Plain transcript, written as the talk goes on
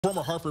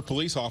Former Hartford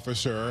police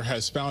officer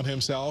has found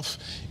himself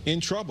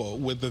in trouble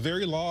with the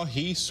very law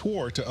he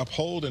swore to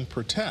uphold and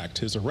protect.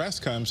 His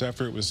arrest comes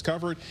after it was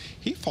discovered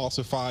he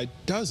falsified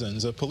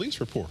dozens of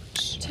police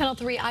reports. Channel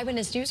 3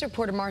 Eyewitness News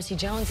reporter Marcy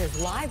Jones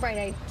is live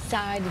right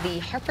outside the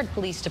Hartford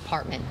Police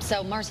Department.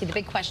 So, Marcy, the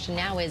big question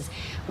now is,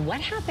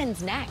 what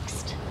happens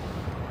next?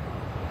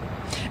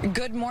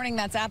 Good morning.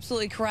 That's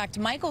absolutely correct.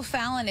 Michael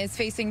Fallon is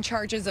facing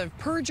charges of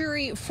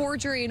perjury,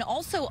 forgery, and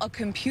also a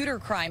computer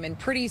crime. And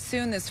pretty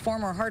soon, this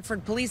former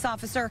Hartford police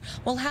officer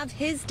will have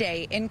his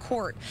day in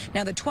court.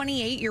 Now, the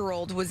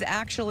 28-year-old was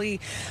actually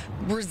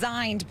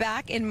resigned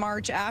back in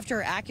March after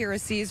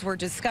inaccuracies were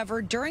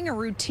discovered during a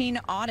routine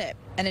audit.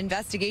 An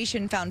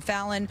investigation found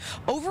Fallon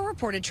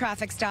over-reported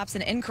traffic stops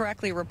and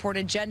incorrectly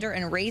reported gender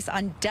and race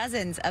on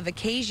dozens of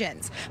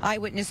occasions.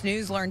 Eyewitness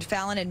News learned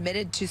Fallon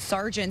admitted to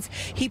sergeants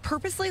he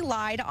purposely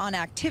lied on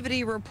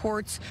activity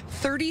reports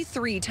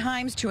 33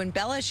 times to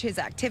embellish his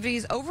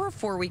activities over a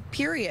 4-week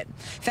period.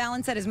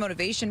 Fallon said his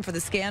motivation for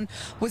the scan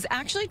was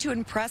actually to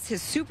impress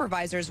his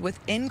supervisors with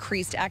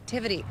increased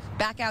activity.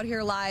 Back out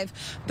here live,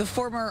 the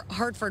former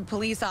Hartford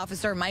police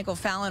officer Michael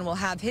Fallon will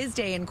have his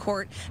day in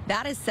court.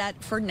 That is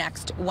set for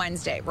next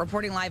Wednesday.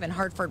 Reporting live in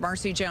Hartford,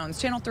 Marcy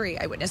Jones, Channel 3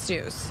 Eyewitness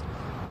News.